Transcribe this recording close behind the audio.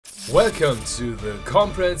Welcome to the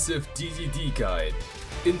comprehensive DDD guide.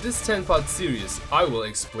 In this 10-part series, I will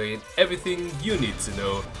explain everything you need to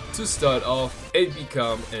know to start off and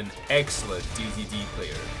become an excellent DDD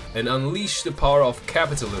player and unleash the power of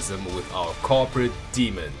capitalism with our corporate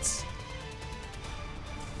demons.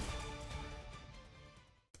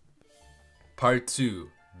 Part 2.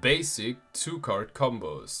 Basic 2-card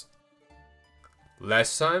combos.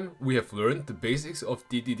 Last time we have learned the basics of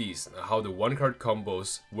DDDs and how the 1-card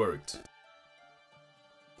combos worked.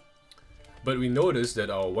 But we noticed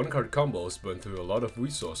that our 1-card combos burn through a lot of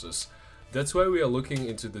resources. That's why we are looking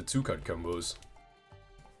into the 2-card combos.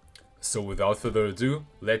 So without further ado,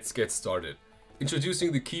 let's get started.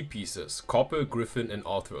 Introducing the key pieces, Kepler, Gryphon and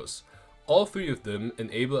Arthros. All three of them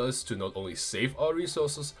enable us to not only save our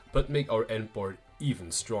resources, but make our endboard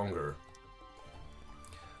even stronger.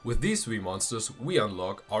 With these three monsters, we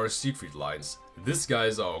unlock our Siegfried lines. This guy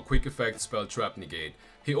is our quick effect spell trap negate.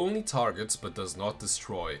 He only targets but does not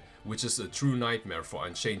destroy, which is a true nightmare for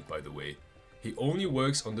Unchained by the way. He only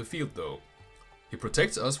works on the field though. He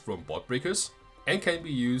protects us from bot breakers and can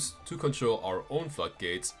be used to control our own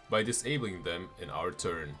floodgates by disabling them in our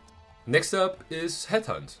turn. Next up is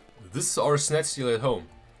Headhunt. This is our snatch steal at home,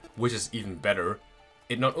 which is even better.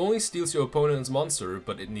 It not only steals your opponent's monster,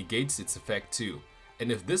 but it negates its effect too.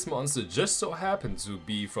 And if this monster just so happens to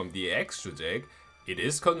be from the extra deck, it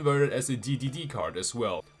is converted as a DDD card as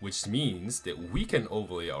well, which means that we can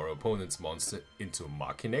overlay our opponent's monster into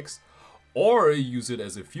Machinex or use it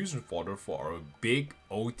as a fusion fodder for our big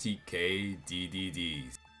OTK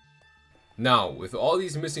DDDs. Now, with all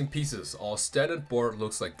these missing pieces, our standard board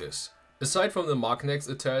looks like this. Aside from the Machinex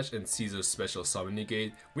attached and Caesar's special summon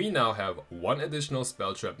negate, we now have one additional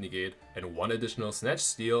spell trap negate and one additional snatch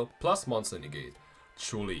steal plus monster negate.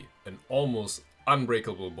 Truly an almost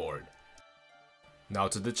unbreakable board. Now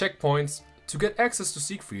to the checkpoints. To get access to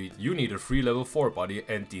Siegfried, you need a free level 4 body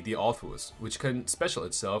and DD Arthros, which can special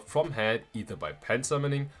itself from hand either by pen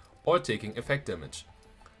summoning or taking effect damage.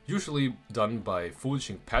 Usually done by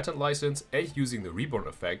foolishing patent license and using the reborn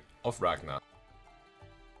effect of Ragnar.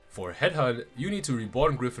 For Headhunt, you need to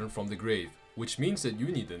reborn Gryphon from the grave, which means that you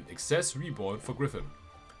need an excess reborn for Gryphon.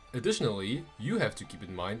 Additionally, you have to keep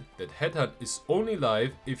in mind that Headhunt is only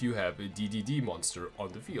live if you have a DDD monster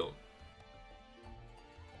on the field.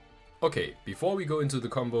 Okay, before we go into the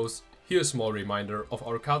combos, here's a small reminder of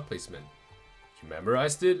our card placement. You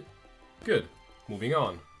memorized it? Good, moving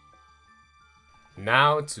on.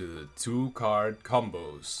 Now to the 2-card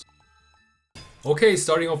combos. Okay,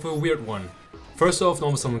 starting off with a weird one. First off,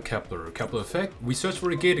 normal summon Kepler. Kepler effect, we search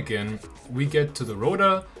for a gate again, we get to the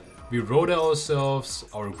Rhoda. We Rhoda ourselves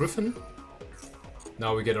our Gryphon.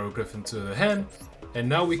 Now we get our Gryphon to the hand. And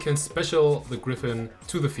now we can special the Gryphon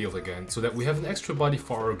to the field again, so that we have an extra body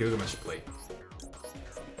for our Gilgamesh play.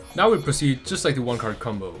 Now we proceed just like the 1-card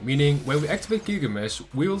combo, meaning when we activate Gilgamesh,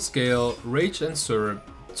 we will scale Rage and Serb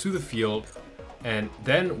to the field. And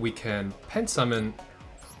then we can pen summon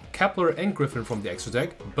Kepler and Gryphon from the extra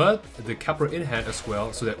deck, but the Kepler in hand as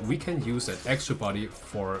well, so that we can use that extra body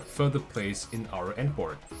for further plays in our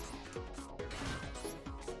endboard.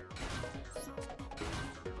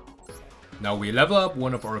 Now we level up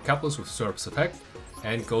one of our Keplers with Serb's effect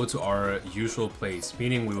and go to our usual place,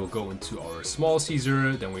 meaning we will go into our small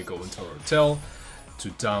Caesar, then we go into our hotel to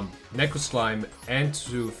dump Necro Slime and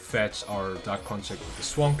to fetch our Dark Construct with the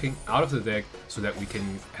Swamp King out of the deck so that we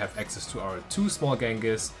can have access to our 2 small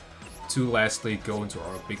Genghis to lastly go into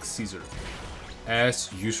our big Caesar,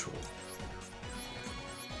 as usual.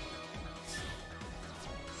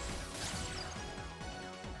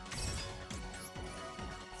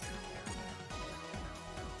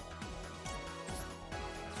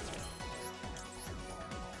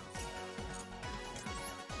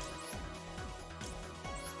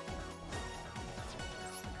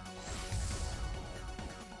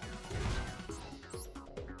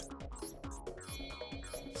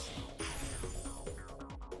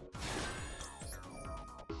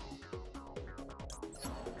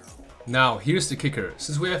 Now here's the kicker.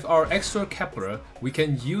 Since we have our extra Kepler, we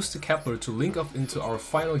can use the Kepler to link up into our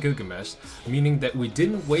final Gilgamesh, meaning that we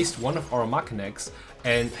didn't waste one of our Machinex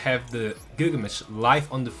and have the Gilgamesh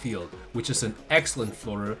live on the field, which is an excellent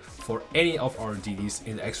floater for any of our DDs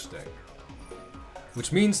in the extra deck.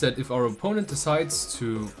 Which means that if our opponent decides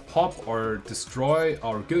to pop or destroy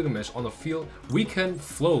our Gilgamesh on the field, we can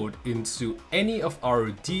float into any of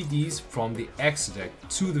our DDs from the extra deck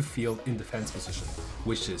to the field in defense position,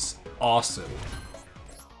 which is awesome.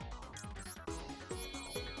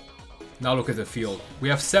 Now look at the field. We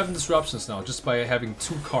have 7 disruptions now just by having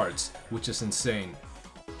 2 cards, which is insane.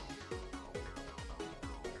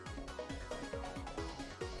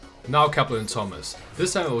 Now Kepler and Thomas.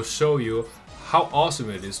 This time I will show you how awesome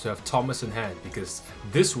it is to have Thomas in hand, because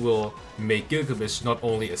this will make Gilgamesh not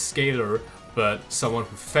only a scaler, but someone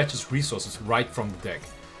who fetches resources right from the deck.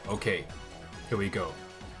 Okay, here we go.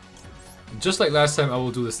 Just like last time, I will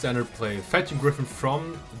do the standard play, fetching Gryphon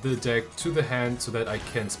from the deck to the hand so that I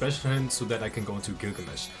can special him, so that I can go into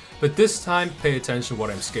Gilgamesh. But this time, pay attention what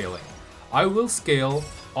I'm scaling. I will scale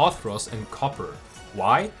Orthros and Copper.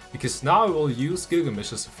 Why? Because now I will use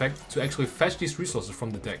Gilgamesh's effect to actually fetch these resources from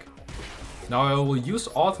the deck. Now I will use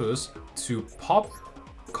Orthros to pop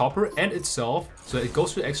Copper and itself so that it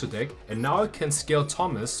goes to the extra deck, and now I can scale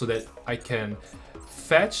Thomas so that I can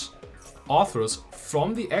fetch Orthros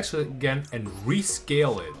from the extra again and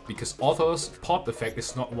rescale it, because Orthros pop effect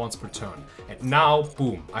is not once per turn. And now,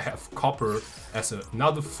 boom, I have Copper as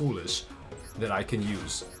another foolish that I can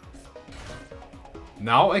use.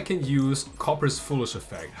 Now I can use Copper's foolish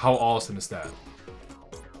effect. How awesome is that?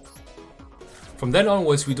 From then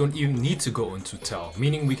onwards, we don't even need to go into Tell,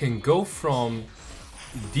 meaning we can go from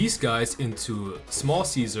these guys into Small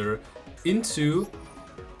Caesar into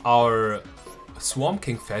our Swamp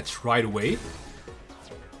King fetch right away,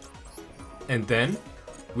 and then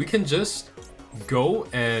we can just go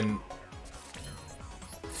and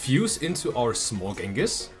fuse into our Small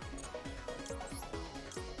Genghis.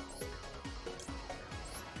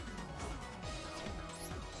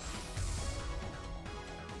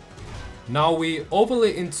 Now we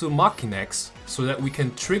overlay into Machinex so that we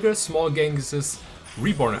can trigger Small Genghis's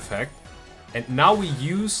Reborn effect, and now we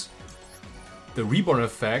use the Reborn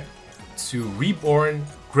effect to reborn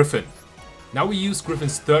Gryphon. Now we use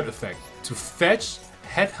Gryphon's third effect to fetch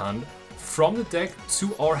Headhunt from the deck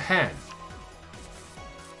to our hand.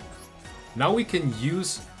 Now we can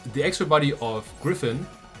use the extra body of Gryphon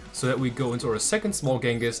so that we go into our second Small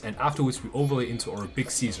Genghis, and afterwards we overlay into our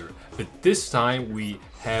Big Caesar. But this time we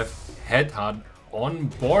have Headhunt on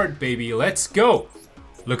board, baby, let's go!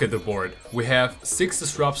 Look at the board. We have 6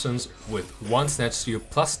 disruptions with 1 Snatch Steal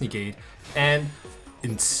plus negate and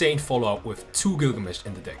insane follow-up with 2 Gilgamesh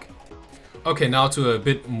in the deck. Okay, now to a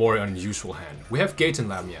bit more unusual hand. We have Gate and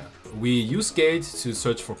Lamia. We use Gate to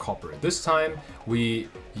search for Copper. This time we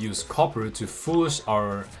use Copper to foolish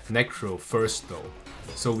our Necro first though.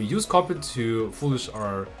 So we use Copper to foolish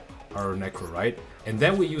our Necro, right? And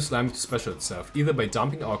then we use Lamia to special itself, either by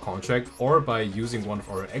dumping our contract or by using one of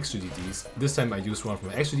our extra DDs. This time I used one of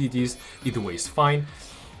my extra DDs, either way is fine.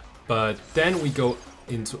 But then we go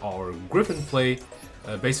into our Gryphon play,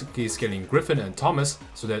 basically scaling Gryphon and Thomas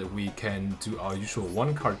so that we can do our usual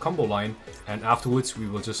 1-card combo line, and afterwards we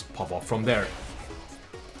will just pop off from there.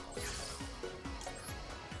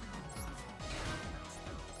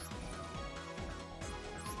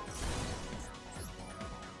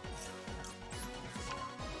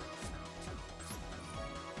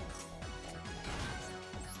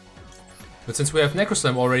 But since we have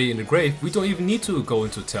Necroslam already in the grave, we don't even need to go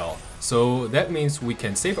into Tell. So that means we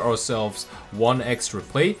can save ourselves 1 extra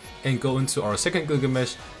play and go into our second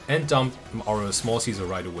Gilgamesh and dump our Small Caesar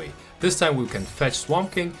right away. This time we can fetch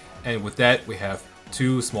Swamp King, and with that we have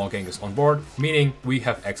 2 Small Genghis on board, meaning we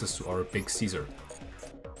have access to our Big Caesar.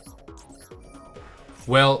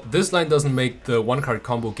 Well, this line doesn't make the 1-card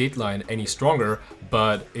combo Gate line any stronger,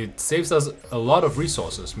 but it saves us a lot of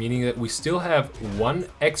resources, meaning that we still have 1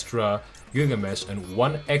 extra Gilgamesh and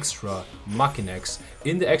 1 extra Machinex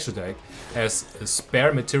in the extra deck as a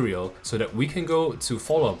spare material, so that we can go to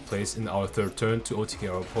follow-up plays in our 3rd turn to OTK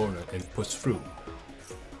our opponent and push through.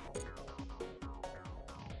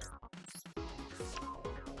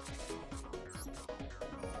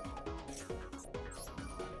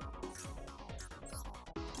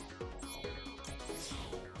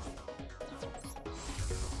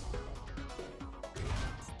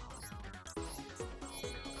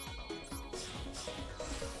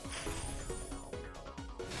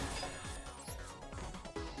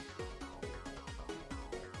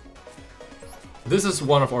 This is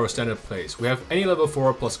one of our standard plays. We have any level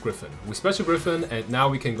 4 plus Gryphon. We special Gryphon and now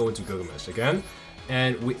we can go into Gilgamesh again.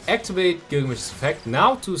 And we activate Gilgamesh's effect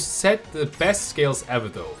now to set the best scales ever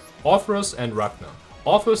though. Orthros and Ragnar.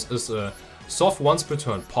 Orthros is a soft once per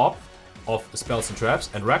turn pop of spells and traps,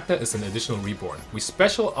 and Ragnar is an additional reborn. We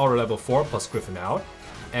special our level 4 plus Gryphon out,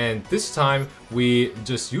 and this time we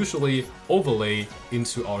just usually overlay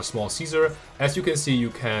into our Small Caesar. As you can see, you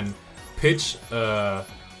can pitch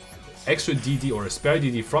extra DD or a spare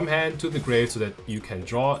DD from hand to the grave so that you can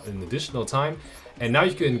draw an additional time. And now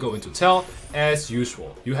you can go into Tell as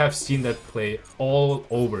usual. You have seen that play all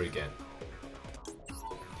over again.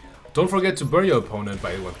 Don't forget to burn your opponent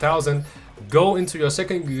by 1000. Go into your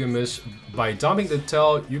second Gilgamesh. By dumping the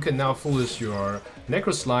Tell, you can now foolish your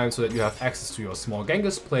Necro Slime so that you have access to your small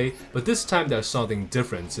Genghis play, but this time there's something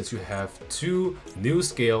different since you have 2 new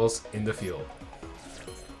scales in the field.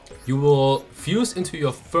 You will fuse into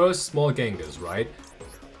your first small Genghis, right?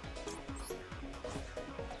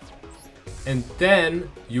 And then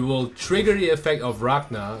you will trigger the effect of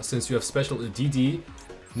Ragnar since you have special DD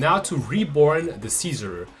now to reborn the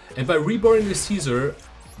Caesar. And by reborning the Caesar,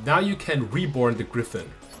 now you can reborn the Gryphon.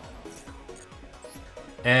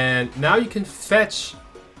 And now you can fetch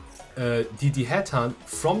DD Headhunt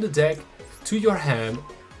from the deck to your hand,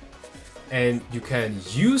 and you can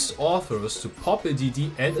use Authors to pop a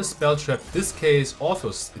DD and a spell trap, this case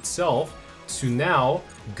Authors itself, to now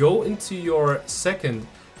go into your second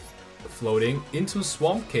floating into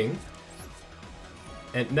Swamp King,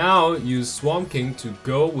 and now use Swamp King to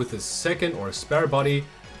go with the second or spare body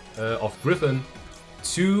of Gryphon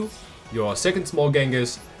to your second small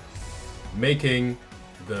Genghis, making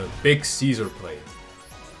the big Caesar play.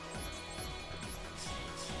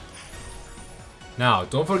 Now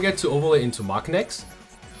don't forget to overlay into Machinax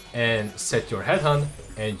and set your Headhunt,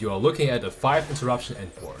 and you are looking at a 5 interruption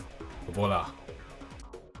endboard. Voila!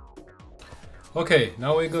 Okay,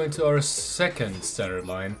 now we're going to our second standard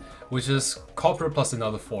line, which is Copper plus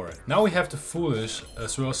another 4. Now we have the foolish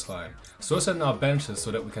Swirl Slime. So set in our benches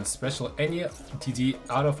so that we can special any DD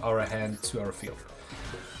out of our hand to our field.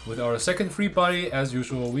 With our second free body, as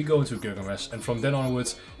usual, we go into Gilgamesh, and from then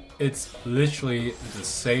onwards, it's literally the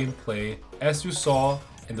same play as you saw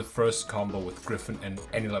in the first combo with Gryphon and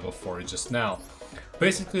any level 4 just now.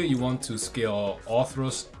 Basically, you want to scale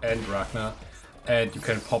Orthros and Ragnar, and you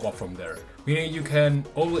can pop up from there. Meaning you can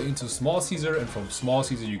overlay into Small Caesar, and from Small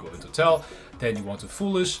Caesar you go into Tell, then you want to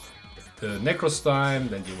Foolish the Necro Slime,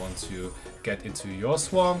 then you want to get into your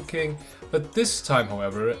Swamp King. But this time,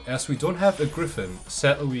 however, as we don't have a Gryphon,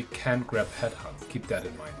 sadly we can't grab Headhunt. Keep that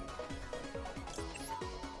in mind.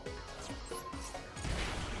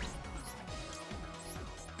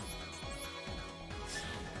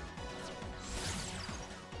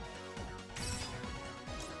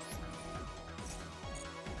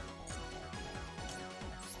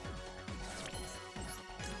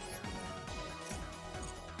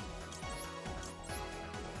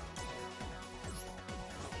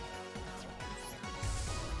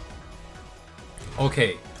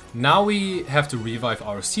 Okay, now we have to revive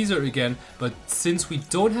our Caesar again, but since we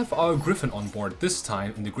don't have our Gryphon on board this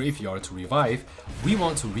time in the graveyard to revive, we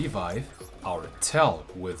want to revive our Tell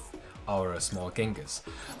with our small Genghis.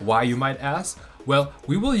 Why, you might ask? Well,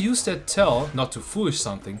 we will use that Tell not to Foolish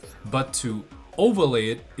something, but to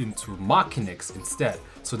overlay it into Machinax instead,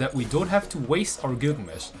 so that we don't have to waste our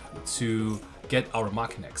Gilgamesh to get our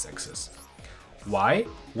Machinax access. Why?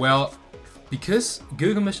 Well, because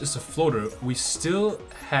Gilgamesh is a floater, we still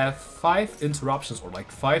have 5 interruptions or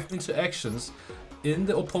like 5 interactions in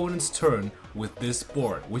the opponent's turn with this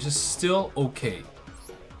board, which is still okay.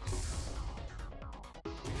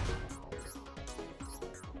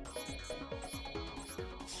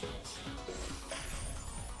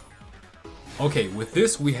 Okay, with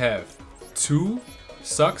this we have 2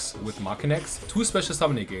 Sucks with Machinax, 2 special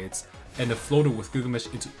summon negates, and a floater with Gilgamesh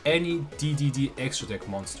into any DDD extra deck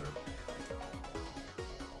monster.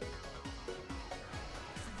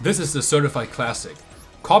 This is the certified classic.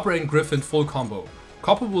 Copper and Gryphon full combo.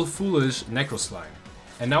 Copper will Foolish Necro Slime.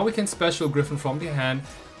 And now we can special Gryphon from the hand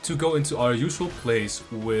to go into our usual place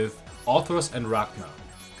with Authors and Ragnar.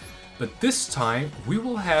 But this time we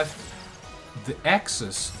will have the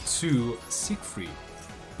access to Siegfried,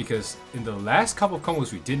 because in the last couple of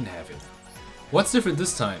combos we didn't have it. What's different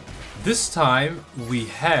this time? This time we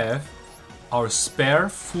have our spare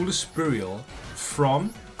Foolish Burial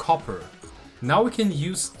from Copper. Now we can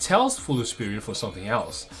use Tell's Foolish Burial for something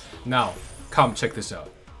else. Now, come check this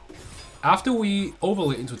out. After we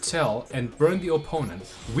overlay into Tell and burn the opponent,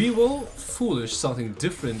 we will Foolish something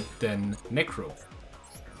different than Necro.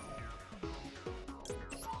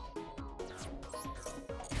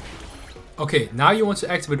 Okay, now you want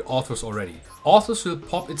to activate Authors already. Authors will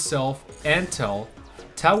pop itself and Tell.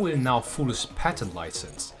 Tell will now Foolish Patent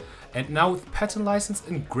License. And now with Patent License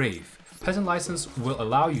and Grave, Patent License will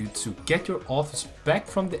allow you to get your Authors back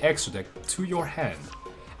from the extra deck to your hand.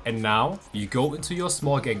 And now you go into your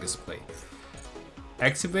small Genghis play.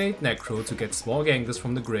 Activate Necro to get small Genghis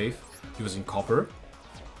from the grave using Copper.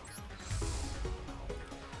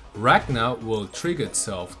 Ragnar will trigger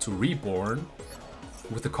itself to reborn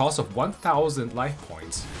with the cost of 1000 life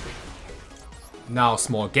points. Now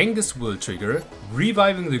small Genghis will trigger,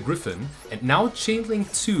 reviving the Gryphon, and now chaining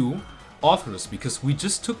 2 Authors because we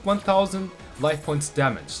just took 1000 life points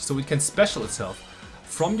damage, so it can special itself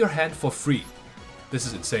from your hand for free. This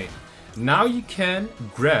is insane. Now you can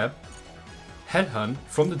grab Headhunt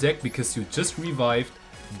from the deck because you just revived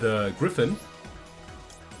the Gryphon.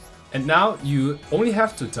 And now you only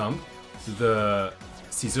have to dump the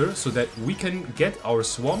Caesar so that we can get our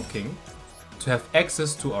Swamp King to have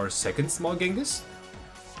access to our second small Genghis.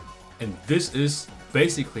 And this is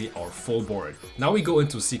basically our full board. Now we go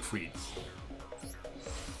into Siegfried.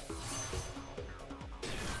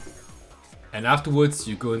 And afterwards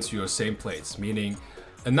you go into your same place, meaning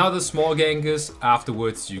another small Genghis,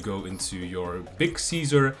 afterwards you go into your big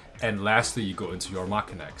Caesar, and lastly you go into your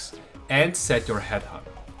Machinex. And set your Headhunt.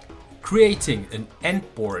 Creating an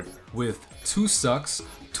endboard with 2 sucks,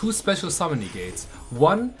 2 special summon negates,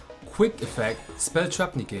 1 quick effect spell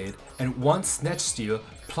trap negate, and 1 snatch steal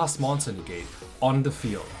plus monster negate on the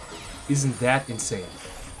field. Isn't that insane?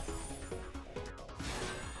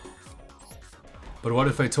 But what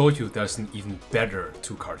if I told you there's an even better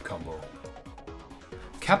 2-card combo?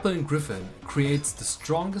 Kepler and Gryphon creates the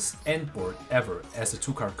strongest endboard ever as a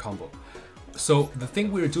 2-card combo. So the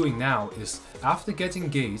thing we're doing now is, after getting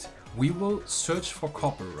gate, we will search for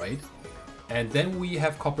copper, right? And then we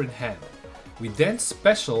have copper in hand. We then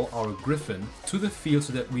special our Gryphon to the field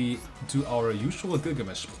so that we do our usual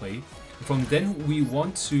Gilgamesh play. From then we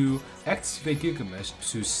want to activate Gilgamesh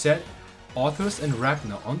to set Arthurs and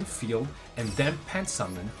Ragnar on the field, and then pen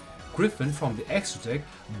summon Gryphon from the extra deck,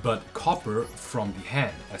 but copper from the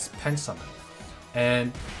hand as pen summon.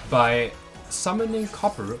 And by summoning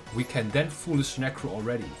copper, we can then Foolish Necro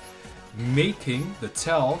already, making the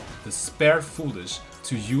Tell the spare Foolish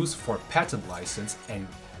to use for patent license and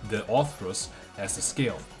the Arthros as a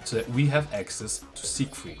scale, so that we have access to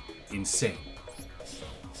Siegfried. Insane.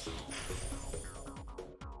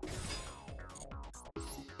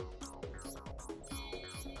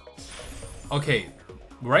 Okay,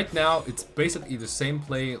 right now it's basically the same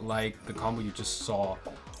play like the combo you just saw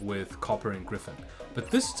with Copper and Gryphon.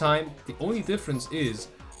 But this time the only difference is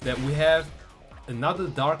that we have another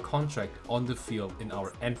Dark Contract on the field in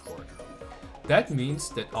our endboard. That means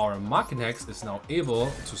that our Machinex is now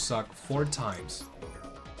able to suck 4 times.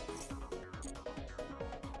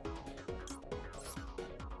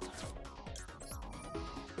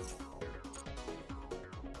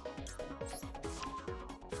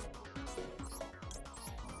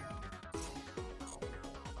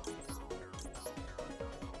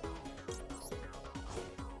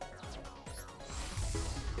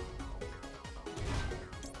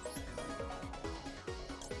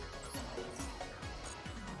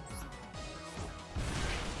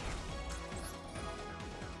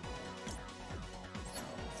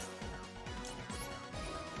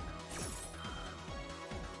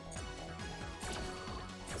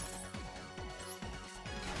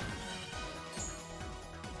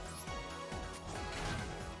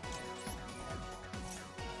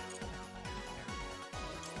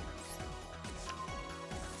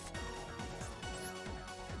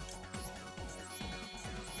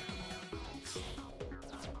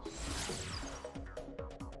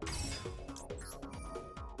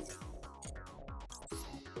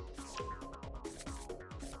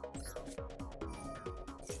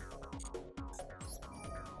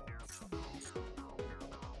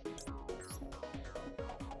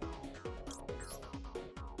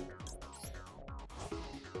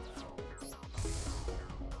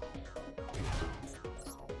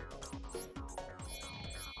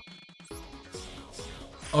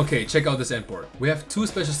 Okay, check out this endboard. We have 2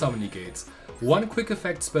 special summon negates, 1 quick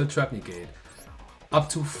effect spell trap negate, up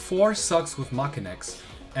to 4 sucks with Machinex,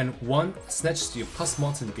 and 1 snatch steal plus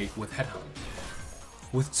monster negate with Headhunt.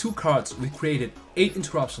 With 2 cards, we created 8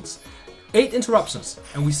 interruptions. 8 interruptions,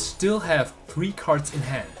 and we still have 3 cards in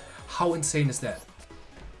hand. How insane is that?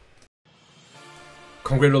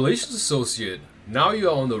 Congratulations, associate! Now you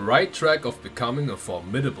are on the right track of becoming a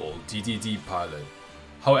formidable DDD pilot.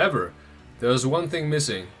 However, there's one thing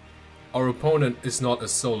missing. Our opponent is not a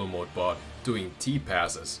solo mode bot doing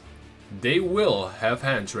T-passes. They will have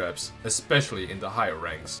hand traps, especially in the higher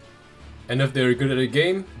ranks. And if they're good at a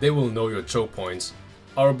game, they will know your choke points.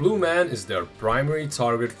 Our blue man is their primary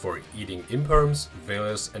target for eating imperms,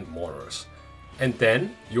 veilers and mortars. And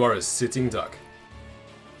then you are a sitting duck.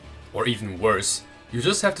 Or even worse, you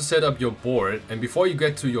just have to set up your board, and before you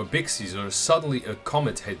get to your big Caesar, suddenly a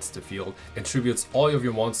comet hits the field and tributes all of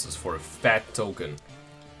your monsters for a fat token.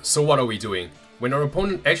 So what are we doing? When our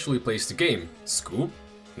opponent actually plays the game, scoop?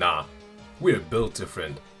 Nah, we're built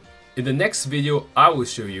different. In the next video I will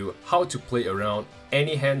show you how to play around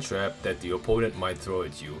any hand trap that the opponent might throw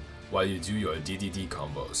at you while you do your DDD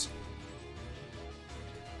combos.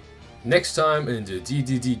 Next time in the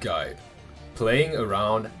DDD guide, playing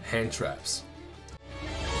around hand traps.